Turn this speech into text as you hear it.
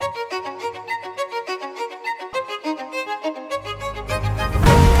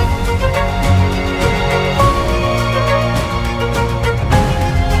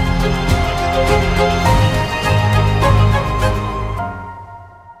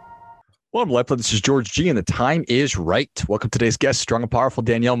Welcome, Life. This is George G, and the time is right. Welcome to today's guest, strong and powerful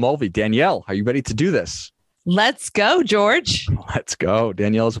Danielle Mulvey. Danielle, are you ready to do this? Let's go, George. Let's go.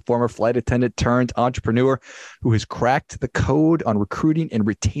 Danielle is a former flight attendant turned entrepreneur who has cracked the code on recruiting and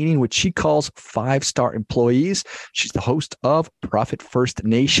retaining what she calls five-star employees. She's the host of Profit First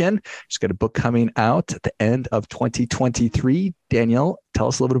Nation. She's got a book coming out at the end of 2023. Danielle, tell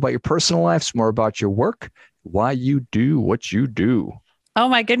us a little bit about your personal life, some more about your work, why you do what you do. Oh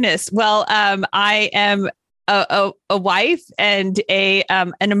my goodness. Well, I am a wife and a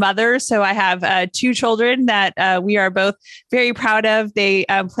mother. So I have two children that we are both very proud of. They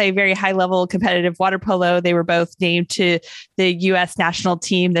play very high level competitive water polo. They were both named to the U.S. national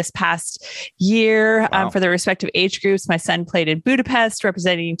team this past year. Wow. For their respective age groups. My son played in Budapest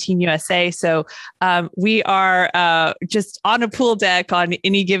representing Team USA. So we are just on a pool deck on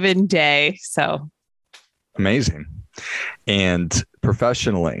any given day. So amazing. And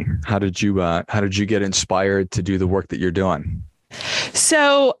professionally, how did you get inspired to do the work that you're doing?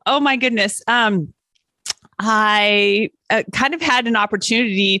 So, oh my goodness. I kind of had an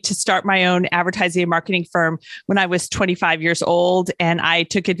opportunity to start my own advertising and marketing firm when I was 25 years old, and I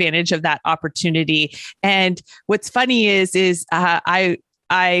took advantage of that opportunity. And what's funny is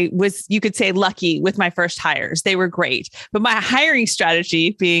I was, you could say, lucky with my first hires. They were great. But my hiring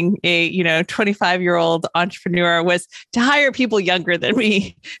strategy, being a 25-year-old entrepreneur, was to hire people younger than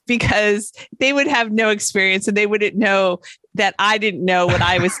me because they would have no experience and they wouldn't know that I didn't know what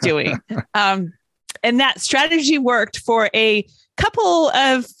I was doing. And that strategy worked for a couple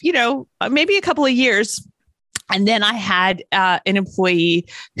of, maybe a couple of years. And then I had an employee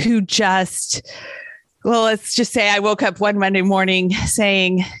who let's just say I woke up one Monday morning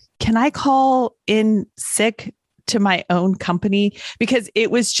saying, can I call in sick to my own company? Because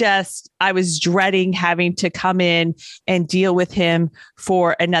it was I was dreading having to come in and deal with him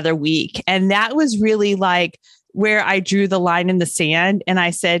for another week. And that was really like where I drew the line in the sand. And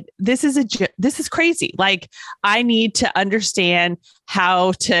I said, this is crazy. Like, I need to understand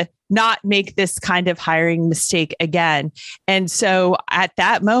how to not make this kind of hiring mistake again. And so at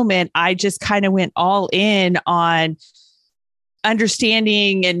that moment, I just kind of went all in on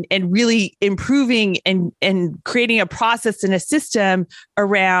understanding and really improving and creating a process and a system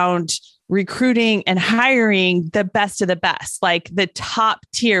around recruiting and hiring the best of the best, like the top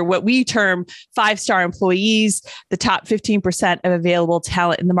tier, what we term five-star employees, the top 15% of available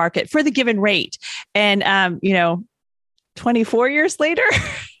talent in the market for the given rate. And, 24 years later,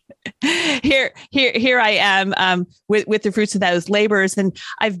 here I am with the fruits of those labors. And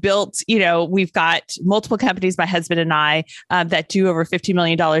I've built, we've got multiple companies, my husband and I, that do over $50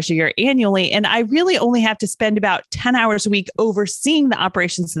 million a year annually. And I really only have to spend about 10 hours a week overseeing the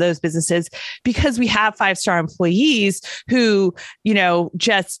operations of those businesses because we have five-star employees who,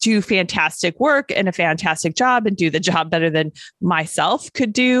 just do fantastic work and a fantastic job and do the job better than myself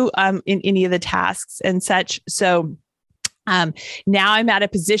could do in any of the tasks and such. So now I'm at a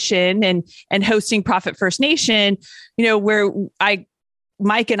position and hosting Profit First Nation, where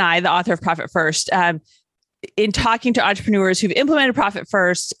Mike and I, the author of Profit First, in talking to entrepreneurs who've implemented Profit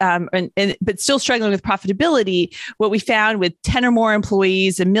First, but still struggling with profitability, what we found with 10 or more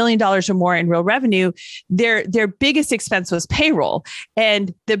employees, $1 million or more in real revenue, their biggest expense was payroll.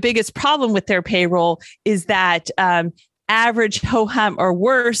 And the biggest problem with their payroll is that average ho-hum or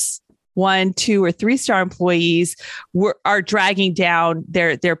worse 1, 2, or 3-star employees are dragging down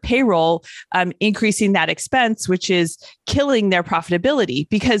their payroll, increasing that expense, which is killing their profitability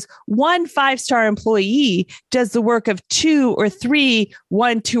because one 5-star employee does the work of 2 or 3,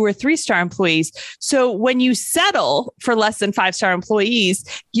 1, 2, or 3-star employees. So when you settle for less than 5-star employees,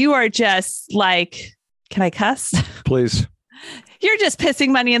 you are just like, can I cuss? Please. You're just pissing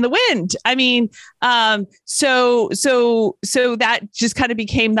money in the wind. I mean, so that just kind of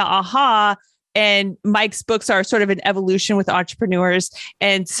became the aha. And Mike's books are sort of an evolution with entrepreneurs.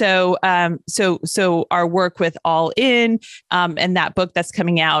 And so our work with All In, and that book that's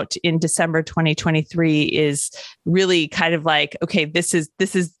coming out in December 2023 is really kind of like, okay, this is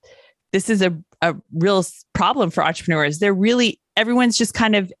a real problem for entrepreneurs. Everyone's just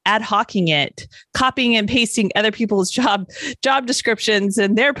kind of ad hocing it, copying and pasting other people's job descriptions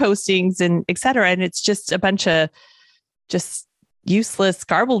and their postings and et cetera. And it's just a bunch of just useless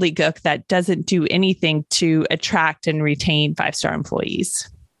gobbledygook that doesn't do anything to attract and retain 5-star employees.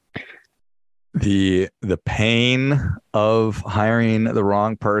 The pain of hiring the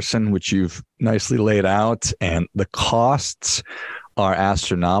wrong person, which you've nicely laid out, and the costs are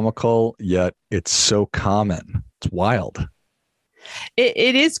astronomical, yet it's so common. It's wild.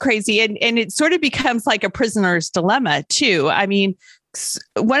 It is crazy. And it sort of becomes like a prisoner's dilemma too. I mean,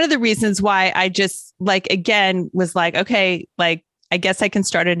 one of the reasons why I just again was okay, I guess I can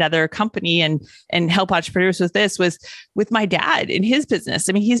start another company and help entrepreneurs with this was with my dad in his business.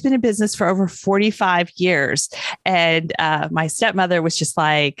 I mean, he's been in business for over 45 years. And my stepmother was just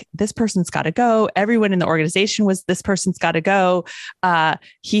this person's got to go. Everyone in the organization was, this person's got to go.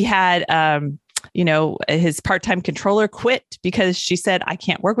 He had, his part-time controller quit because she said, I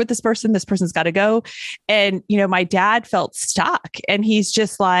can't work with this person. This person's got to go. And, my dad felt stuck, and he's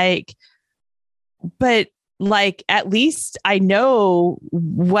just but at least I know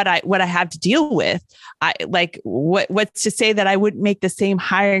what I have to deal with. What's to say that I wouldn't make the same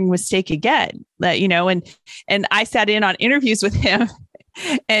hiring mistake again? And I sat in on interviews with him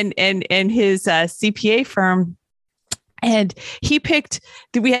and his CPA firm. And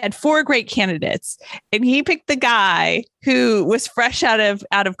we had 4 great candidates, and he picked the guy who was fresh out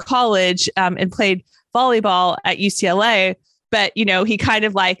of college and played volleyball at UCLA. But, he kind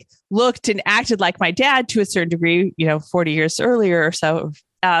of looked and acted like my dad to a certain degree, 40 years earlier or so.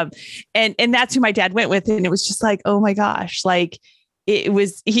 And that's who my dad went with. And it was just oh my gosh,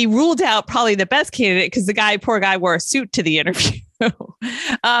 he ruled out probably the best candidate because the poor guy wore a suit to the interview.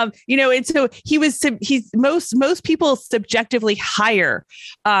 And so most people subjectively hire,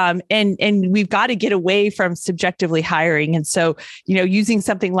 and we've got to get away from subjectively hiring. And so, using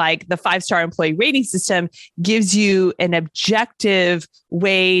something like the 5-star employee rating system gives you an objective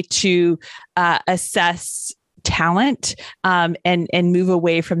way to assess talent, and move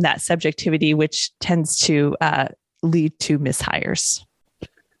away from that subjectivity, which tends to lead to mishires.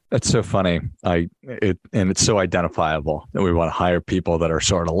 That's so funny. And it's so identifiable that we want to hire people that are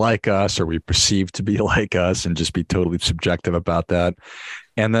sort of like us, or we perceive to be like us, and just be totally subjective about that.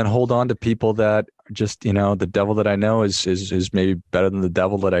 And then hold on to people that just, the devil that I know is maybe better than the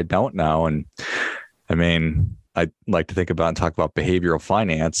devil that I don't know. And I mean, I like to think about and talk about behavioral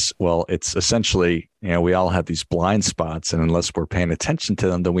finance. Well, it's essentially, we all have these blind spots, and unless we're paying attention to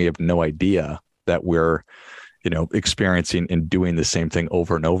them, then we have no idea that we're experiencing and doing the same thing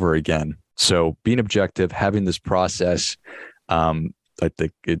over and over again. So being objective, having this process, I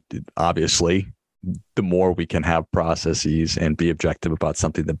think obviously the more we can have processes and be objective about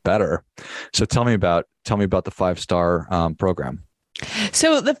something, the better. So tell me about the 5-star program.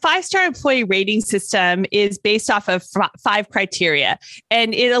 So the 5-star employee rating system is based off of 5 criteria,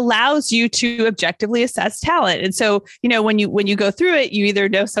 and it allows you to objectively assess talent. And so, when you go through it, you either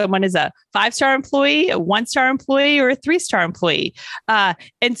know someone is a 5-star employee, a 1-star employee, or a 3-star employee.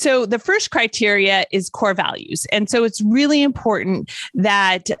 And so the first criteria is core values. And so it's really important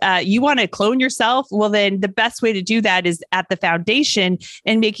that you want to clone yourself. Well, then the best way to do that is at the foundation,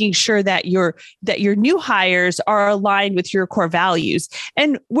 and making sure that your new hires are aligned with your core values.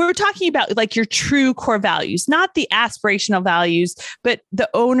 And we're talking about your true core values, not the aspirational values, but the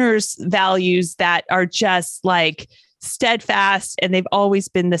owner's values that are just steadfast, and they've always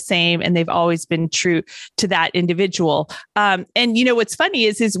been the same, and they've always been true to that individual. And what's funny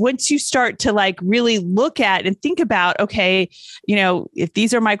is once you start to really look at and think about, okay, if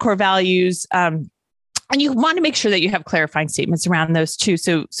these are my core values, and you want to make sure that you have clarifying statements around those too,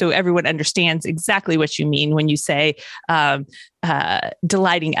 so everyone understands exactly what you mean when you say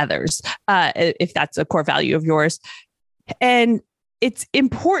delighting others, if that's a core value of yours. And it's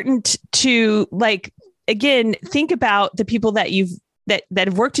important to again, think about the people that that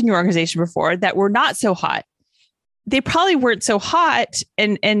have worked in your organization before that were not so hot. They probably weren't so hot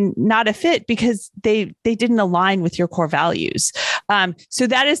and not a fit because they didn't align with your core values. So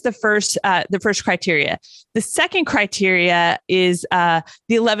that is the first criteria. The second criteria is the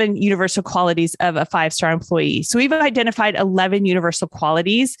 11 universal qualities of a 5-star employee. So we've identified 11 universal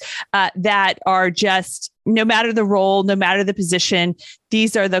qualities that are just, no matter the role, no matter the position,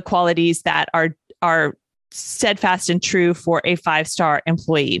 these are the qualities that are steadfast and true for a 5-star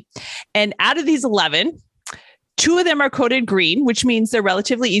employee. And out of these 11, 2 of them are coded green, which means they're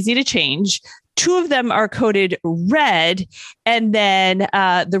relatively easy to change. 2 of them are coded red, and then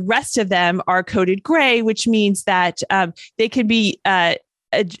the rest of them are coded gray, which means that they can be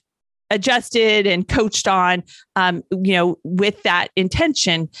adjusted and coached on, with that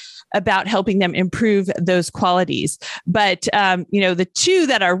intention about helping them improve those qualities. But, the 2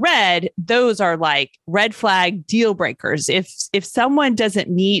 that are red, those are red flag deal breakers. If someone doesn't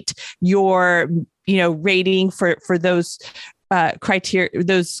meet your rating for those criteria,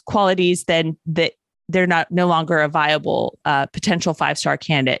 those qualities, then they're no longer a viable potential 5-star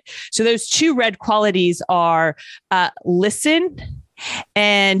candidate. So those 2 red qualities are listen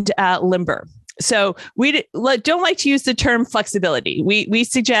and limber. So we don't like to use the term flexibility. We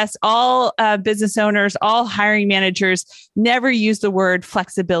suggest all business owners, all hiring managers never use the word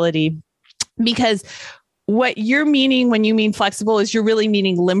flexibility, because what you're meaning when you mean flexible is you're really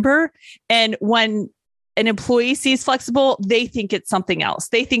meaning limber. And when an employee sees flexible, they think it's something else.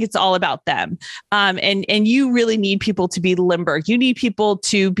 They think it's all about them. And you really need people to be limber. You need people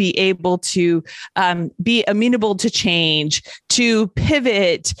to be able to be amenable to change, to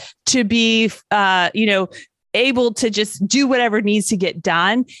pivot, to be, able to just do whatever needs to get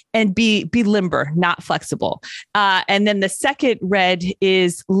done and be limber, not flexible. And then the second red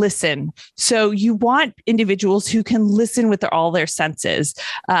is listen. So you want individuals who can listen with all their senses.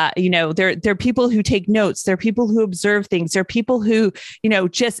 They're people who take notes. They're people who observe things. They're people who,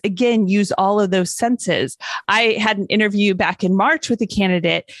 just again, use all of those senses. I had an interview back in March with a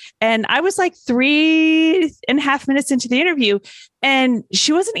candidate, and I was like 3.5 minutes into the interview, and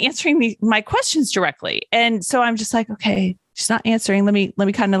she wasn't answering my questions directly. And so I'm just like, okay, she's not answering. Let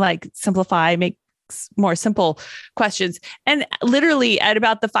me kind of like simplify, make more simple questions. And literally at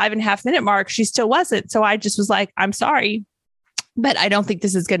about the 5.5 minute mark, she still wasn't. So I just was like, I'm sorry, but I don't think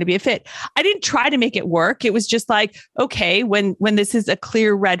this is going to be a fit. I didn't try to make it work. It was just like, okay, when this is a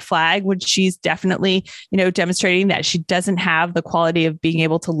clear red flag, when she's definitely, demonstrating that she doesn't have the quality of being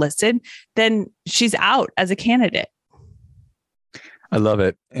able to listen, then she's out as a candidate. I love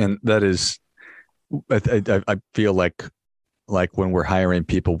it. And that is, I feel like when we're hiring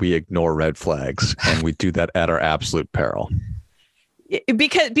people, we ignore red flags, and we do that at our absolute peril.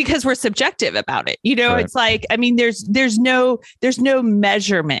 Because we're subjective about it. Right. It's like, there's no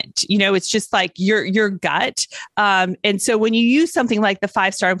measurement, it's just like your gut. And so when you use something like the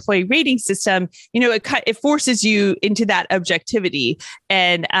 5-star employee rating system, it forces you into that objectivity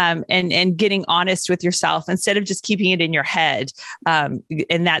and getting honest with yourself instead of just keeping it in your head.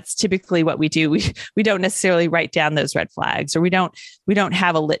 And that's typically what we do. We don't necessarily write down those red flags, or we don't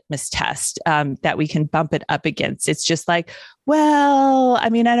have a litmus test that we can bump it up against. It's just like, well, I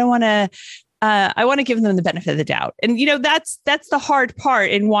don't want to, I want to give them the benefit of the doubt. And, that's the hard part,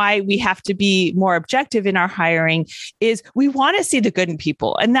 and why we have to be more objective in our hiring is we want to see the good in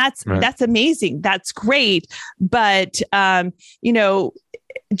people. And that's amazing. That's great. But,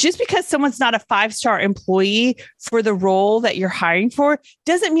 just because someone's not a 5-star employee for the role that you're hiring for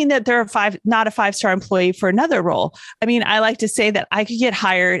doesn't mean that they're not a 5-star employee for another role. I like to say that I could get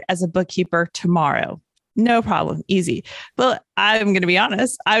hired as a bookkeeper tomorrow. No problem. Easy. But I'm going to be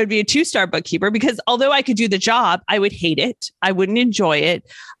honest, I would be a 2-star bookkeeper, because although I could do the job, I would hate it. I wouldn't enjoy it.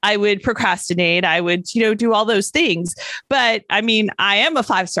 I would procrastinate. I would, do all those things. But I am a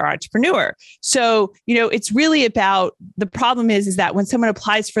 5-star entrepreneur. So, it's really about, the problem is that when someone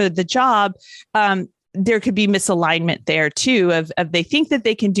applies for the job, there could be misalignment there too, of they think that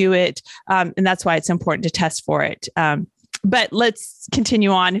they can do it. And that's why it's important to test for it. But let's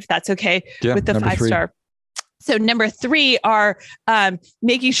continue on, if that's okay, with the 5-star. So number 3 are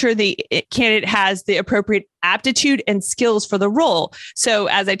making sure the candidate has the appropriate aptitude and skills for the role. So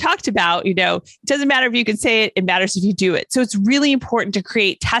as I talked about, it doesn't matter if you can say it, it matters if you do it. So it's really important to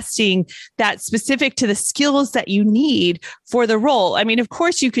create testing that's specific to the skills that you need for the role. Of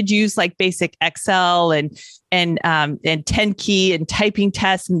course you could use like basic Excel and 10 key and typing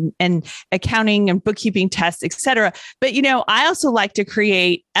tests and accounting and bookkeeping tests, et cetera. But, I also like to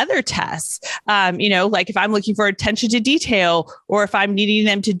create other tests, like if I'm looking for attention to detail, or if I'm needing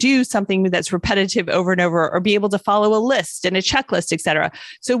them to do something that's repetitive over and over, or be able to follow a list and a checklist, et cetera.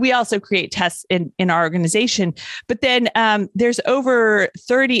 So we also create tests in our organization. But then there's over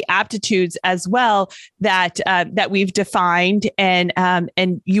 30 aptitudes as well that we've defined, and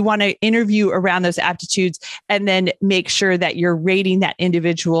you want to interview around those aptitudes, and then make sure that you're rating that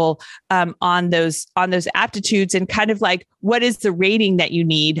individual on those aptitudes, and kind of like, what is the rating that you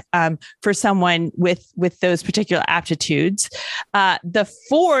need for someone with those particular aptitudes. The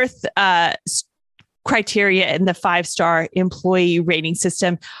fourth criteria in the 5-star employee rating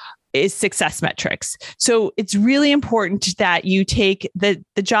system is success metrics. So it's really important that you take the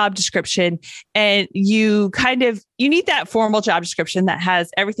job description, and you need that formal job description that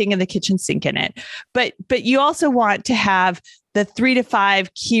has everything in the kitchen sink in it. But you also want to have the 3 to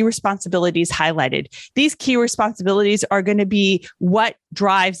 5 key responsibilities highlighted. These key responsibilities are going to be what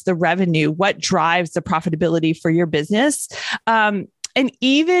drives the revenue, what drives the profitability for your business. And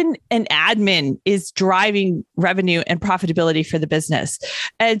even an admin is driving revenue and profitability for the business.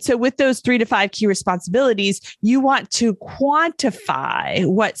 And so with those 3 to 5 key responsibilities, you want to quantify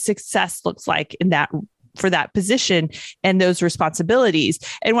what success looks like in that for that position and those responsibilities.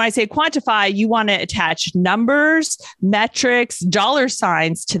 And when I say quantify, you want to attach numbers, metrics, dollar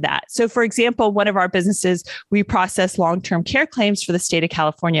signs to that. So for example, one of our businesses, we process long-term care claims for the state of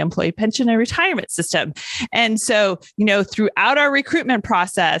California Employee Pension and Retirement System. And so, throughout our recruitment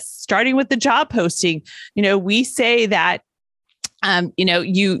process, starting with the job posting, we say that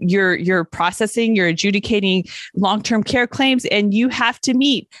you're processing, you're adjudicating long-term care claims, and you have to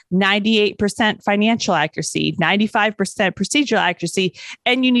meet 98% financial accuracy, 95% procedural accuracy,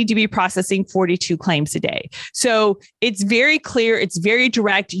 and you need to be processing 42 claims a day. So it's very clear, it's very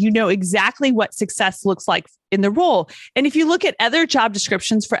direct. You know exactly what success looks like in the role. And if you look at other job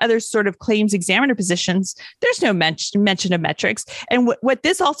descriptions for other sort of claims examiner positions, there's no mention of metrics. And what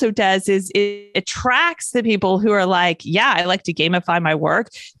this also does is it attracts the people who are like, yeah, I like to gamify my work.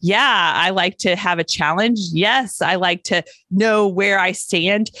 Yeah, I like to have a challenge. Yes, I like to know where I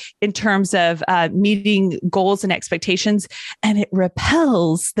stand in terms of meeting goals and expectations. And it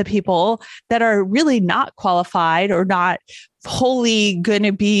repels the people that are really not qualified or not wholly going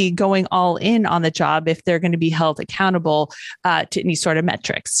to be going all in on the job if they're going to be held accountable to any sort of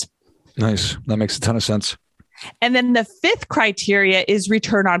metrics. Nice. That makes a ton of sense. And then the fifth criteria is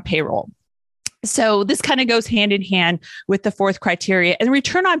return on payroll. So this kind of goes hand in hand with the fourth criteria. And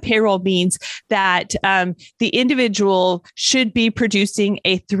return on payroll means that the individual should be producing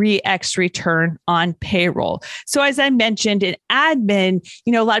a 3x return on payroll. So as I mentioned, in admin,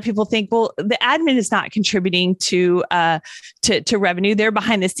 a lot of people think, well, the admin is not contributing to revenue. They're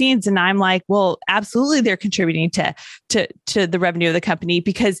behind the scenes. And I'm like, well, absolutely, they're contributing to the revenue of the company,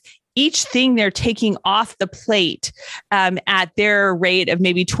 because each thing they're taking off the plate at their rate of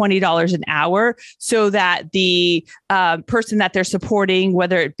maybe $20 an hour, so that the person that they're supporting,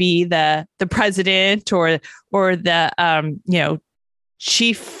 whether it be the president or the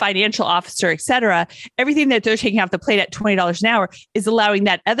chief financial officer, et cetera, everything that they're taking off the plate at $20 an hour is allowing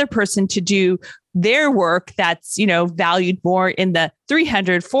that other person to do their work that's, valued more in the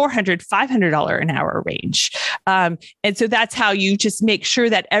 $300, $400, $500 an hour range. And so that's how you just make sure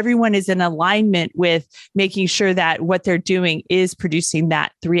that everyone is in alignment with making sure that what they're doing is producing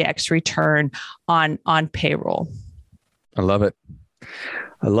that 3x return on payroll. I love it.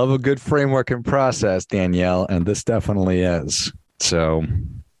 I love a good framework and process, Danielle, and this definitely is. So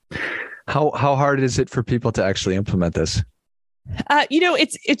how hard is it for people to actually implement this?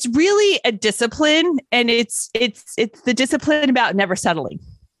 It's really a discipline, and it's the discipline about never settling.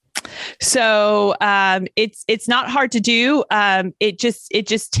 So it's not hard to do. It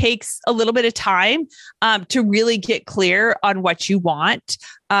just takes a little bit of time to really get clear on what you want,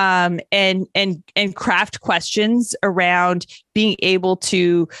 and craft questions around being able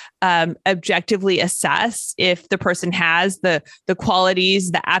to objectively assess if the person has the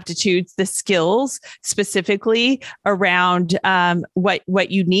qualities, the aptitudes, the skills specifically around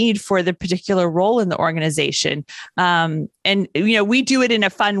what you need for the particular role in the organization. And we do it in a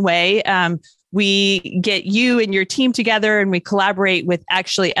fun way. We get you and your team together, and we collaborate with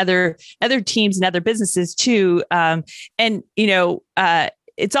actually other teams and other businesses too.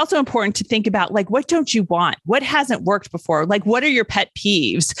 It's also important to think about, like, what don't you want? What hasn't worked before? Like, what are your pet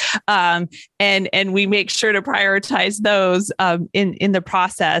peeves? And we make sure to prioritize those in the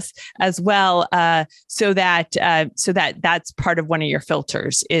process as well, so that that's part of one of your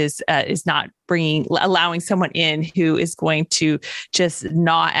filters is not allowing someone in who is going to just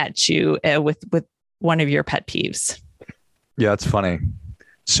gnaw at you with one of your pet peeves. Yeah, it's funny.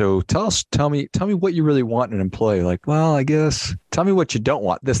 So tell me what you really want in an employee. Like, well, I guess tell me what you don't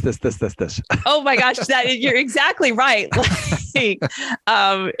want. This. Oh my gosh, you're exactly right.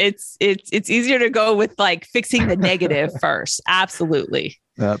 It's easier to go with like fixing the negative first. Absolutely.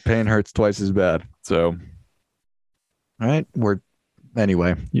 Pain hurts twice as bad. So, all right, I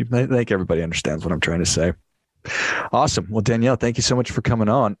think everybody understands what I'm trying to say. Awesome. Well, Danielle, thank you so much for coming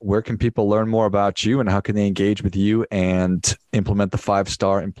on. Where can people learn more about you, and how can they engage with you and implement the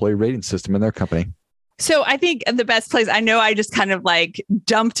 5-star employee rating system in their company? So I think the best place, I know I just kind of like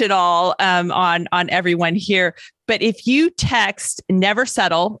dumped it all on everyone here, but if you text never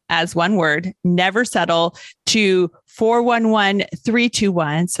settle as one word, never settle to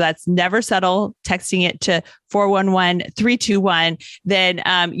 411-321. So that's never settle, texting it to 411-321.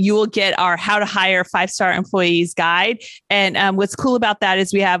 Then you will get our How to Hire 5-Star Employees guide. And what's cool about that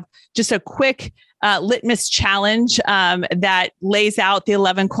is we have just a quick litmus challenge that lays out the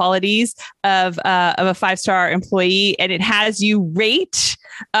 11 qualities of a 5-star employee, and it has you rate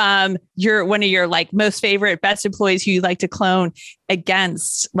one of your like most favorite best employees who you like to clone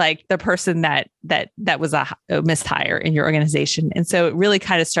against like the person that was a mishire in your organization. And so it really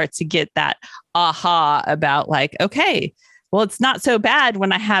kind of starts to get that aha about like, okay, well, it's not so bad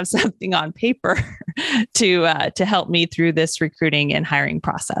when I have something on paper to help me through this recruiting and hiring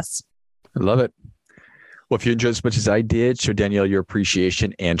process. I love it. Well, if you enjoyed as much as I did, show Danielle your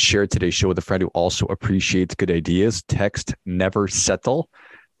appreciation and share today's show with a friend who also appreciates good ideas. Text Never Settle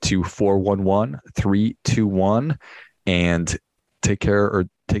to 411-321 and take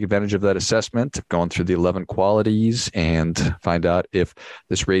advantage of that assessment, going through the 11 qualities, and find out if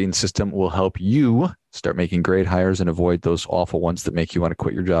this rating system will help you start making great hires and avoid those awful ones that make you want to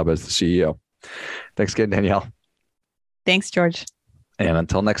quit your job as the CEO. Thanks again, Danielle. Thanks, George. And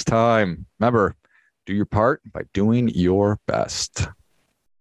until next time, remember, do your part by doing your best.